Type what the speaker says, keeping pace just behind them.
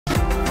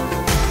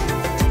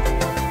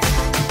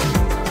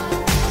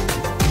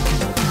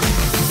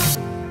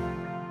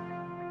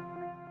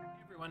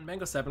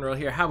Mango7 Roll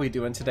here, how we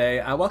doing today?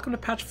 Welcome to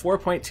patch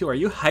 4.2. Are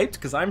you hyped?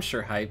 Because I'm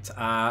sure hyped.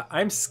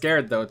 I'm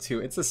scared though too.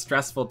 It's a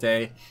stressful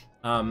day.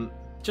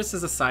 Just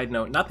as a side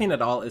note, nothing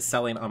at all is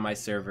selling on my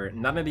server.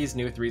 None of these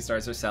new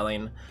 3-stars are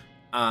selling.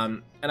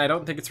 And I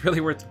don't think it's really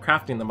worth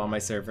crafting them on my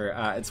server.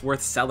 It's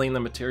worth selling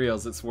the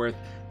materials. It's worth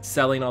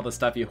selling all the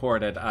stuff you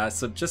hoarded.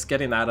 So just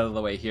getting that out of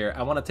the way here,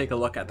 I want to take a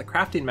look at the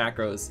crafting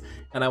macros,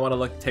 and I want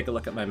to take a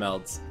look at my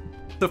melds.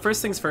 So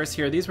first things first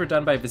here, these were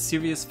done by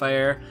Vesuvius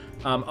Fire.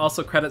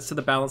 Also credits to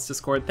the Balance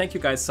Discord. Thank you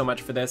guys so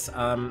much for this.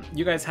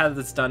 You guys had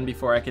this done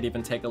before I could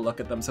even take a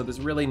look at them, so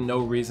there's really no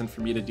reason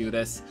for me to do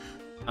this.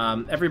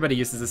 Everybody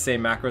uses the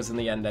same macros in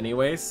the end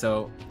anyway,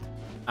 so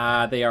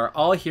they are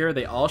all here.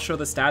 They all show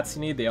the stats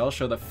you need. They all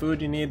show the food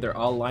you need. They're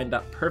all lined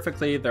up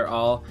perfectly. They're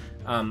all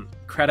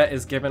credit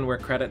is given where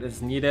credit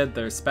is needed.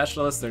 They're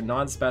specialists, they're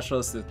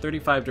non-specialists, they're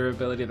 35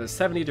 durability, they're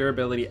 70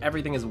 durability.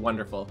 Everything is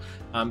wonderful.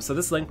 So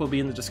this link will be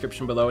in the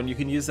description below, and you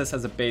can use this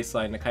as a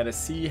baseline to kind of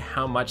see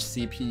how much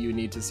CP you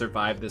need to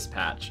survive this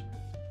patch.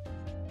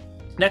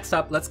 Next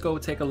up, let's go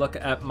take a look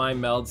at my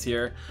melds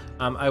here.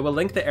 I will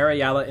link the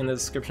Areala in the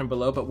description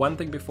below, but one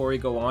thing before we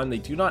go on, they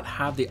do not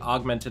have the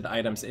augmented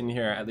items in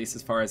here, at least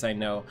as far as I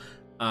know.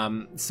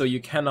 So you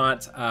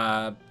cannot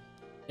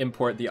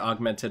import the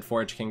augmented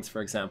Forge Kings,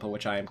 for example,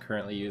 which I am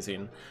currently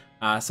using.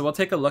 So we'll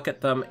take a look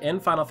at them in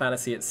Final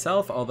Fantasy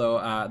itself,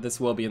 although this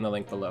will be in the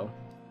link below.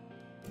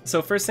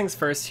 So first things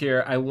first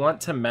here, I want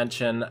to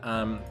mention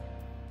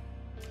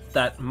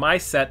that my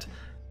set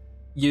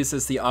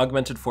uses the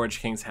augmented Forge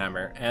King's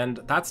hammer, and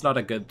that's not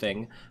a good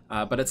thing,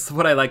 but it's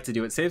what I like to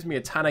do. It saves me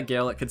a ton of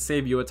gil, it could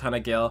save you a ton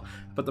of gil,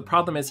 but the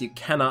problem is you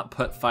cannot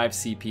put 5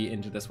 CP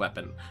into this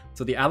weapon.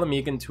 So the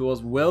Alamegan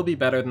tools will be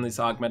better than these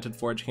augmented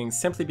Forge Kings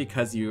simply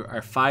because you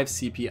are 5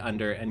 CP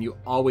under and you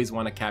always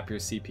want to cap your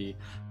CP.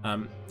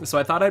 So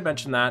I thought I'd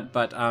mention that,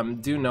 but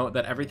do note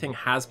that everything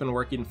has been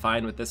working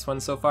fine with this one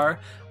so far.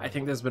 I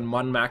think there's been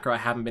one macro I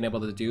haven't been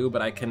able to do,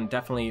 but I can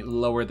definitely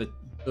lower the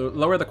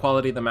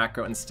quality of the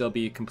macro and still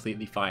be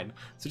completely fine.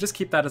 So just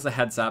keep that as a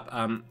heads up.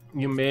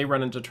 You may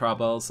run into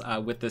troubles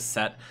with this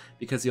set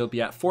because you'll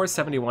be at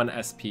 471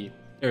 SP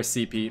or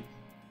CP,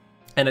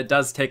 and it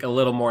does take a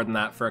little more than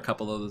that for a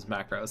couple of those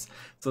macros.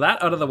 So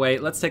that out of the way,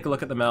 let's take a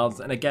look at the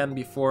melds. And again,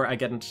 before I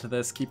get into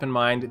this, keep in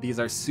mind these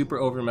are super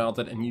over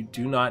melded and you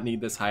do not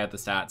need this high at the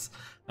stats.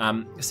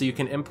 So you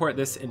can import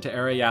this into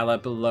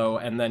Areala below,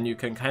 and then you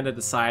can kind of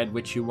decide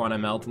which you want to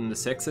meld in the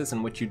 6s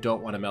and which you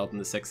don't want to meld in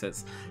the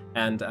 6s.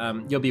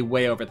 And you'll be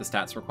way over the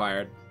stats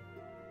required.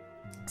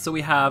 So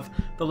we have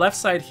the left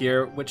side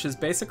here, which is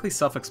basically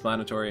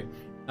self-explanatory.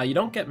 You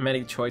don't get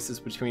many choices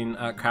between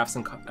crafts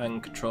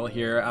and control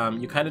here.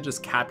 You kind of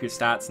just cap your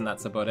stats and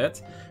that's about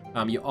it.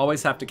 You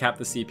always have to cap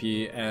the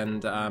CP,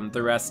 and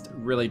the rest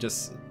really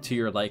just to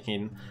your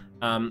liking.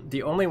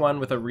 The only one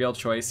with a real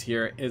choice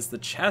here is the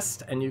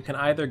chest, and you can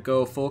either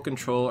go full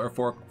control or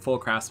full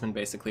craftsman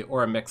basically,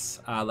 or a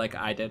mix like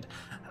I did.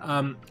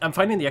 I'm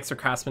finding the extra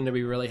craftsman to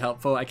be really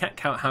helpful. I can't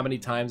count how many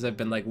times I've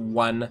been like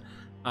one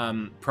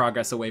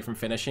progress away from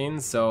finishing,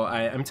 so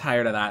I'm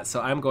tired of that, so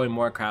I'm going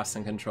more crafts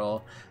and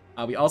control.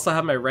 We also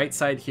have my right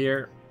side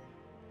here,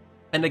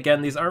 and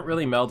again, these aren't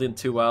really melded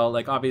too well.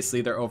 Like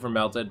obviously they're over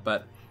melded,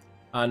 but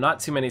not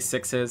too many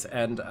 6s,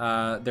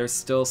 and there's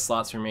still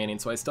slots remaining,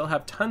 so I still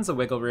have tons of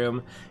wiggle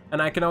room,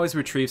 and I can always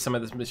retrieve some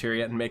of this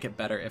material and make it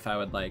better if I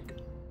would like.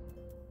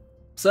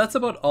 So that's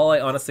about all I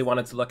honestly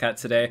wanted to look at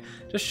today.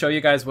 Just show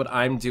you guys what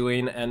I'm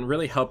doing and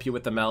really help you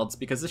with the melds,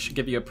 because this should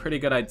give you a pretty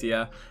good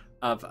idea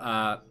of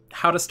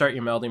how to start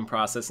your melding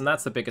process, and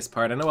that's the biggest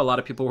part. I know a lot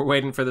of people were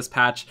waiting for this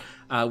patch,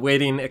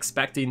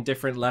 expecting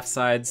different left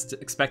sides,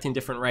 expecting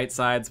different right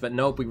sides, but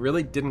nope, we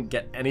really didn't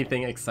get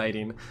anything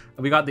exciting.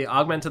 We got the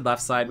augmented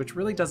left side, which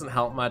really doesn't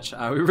help much.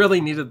 We really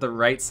needed the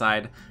right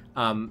side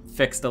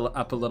fixed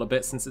up a little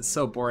bit since it's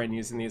so boring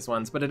using these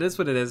ones, but it is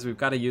what it is. We've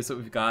got to use what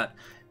we've got.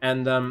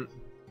 And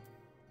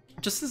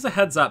just as a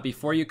heads up,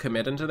 before you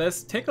commit into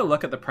this, take a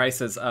look at the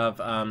prices of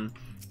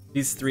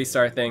these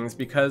 3-star things,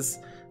 because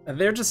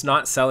they're just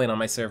not selling on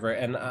my server,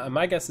 and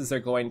my guess is they're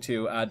going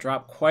to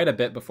drop quite a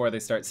bit before they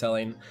start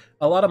selling.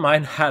 A lot of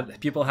mine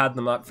people had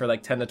them up for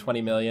like 10 to 20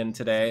 million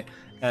today,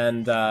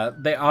 and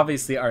they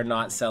obviously are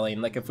not selling.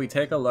 Like if we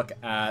take a look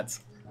at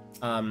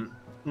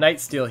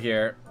Nightsteel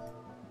here,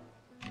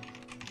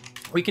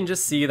 we can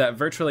just see that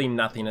virtually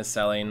nothing is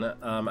selling.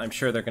 I'm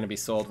sure they're going to be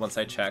sold once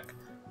I check.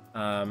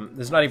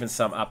 There's not even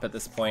some up at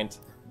this point.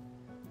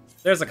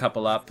 There's a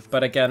couple up,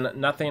 but again,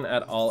 nothing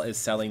at all is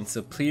selling,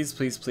 so please,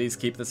 please, please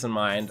keep this in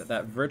mind,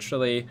 that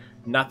virtually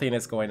nothing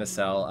is going to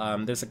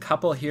sell. There's a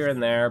couple here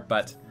and there,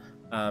 but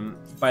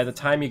by the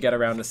time you get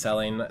around to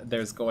selling,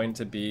 there's going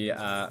to be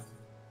a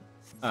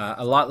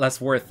lot less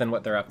worth than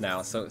what they're up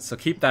now, so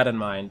keep that in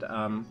mind.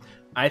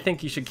 I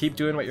think you should keep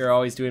doing what you're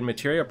always doing.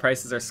 Material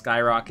prices are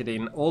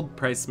skyrocketing, old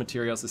price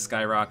materials is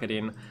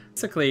skyrocketing.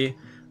 Basically,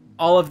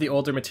 all of the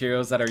older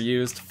materials that are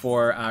used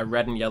for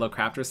red and yellow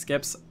crafter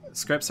skips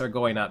scripts are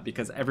going up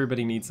because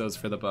everybody needs those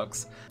for the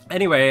books.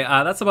 Anyway,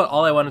 that's about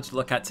all I wanted to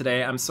look at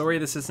today. I'm sorry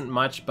this isn't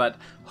much, but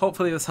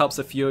hopefully this helps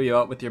a few of you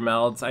out with your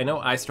melds. I know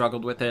I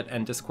struggled with it,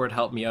 and Discord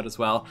helped me out as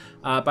well.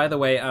 By the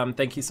way,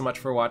 thank you so much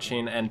for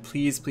watching, and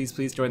please, please,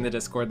 please join the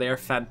Discord. They are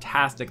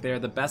fantastic. They are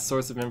the best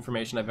source of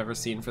information I've ever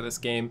seen for this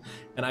game,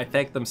 and I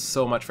thank them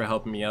so much for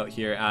helping me out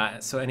here.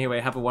 So anyway,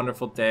 have a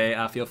wonderful day.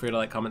 Feel free to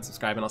like, comment,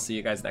 subscribe, and I'll see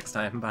you guys next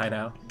time. Bye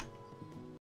now.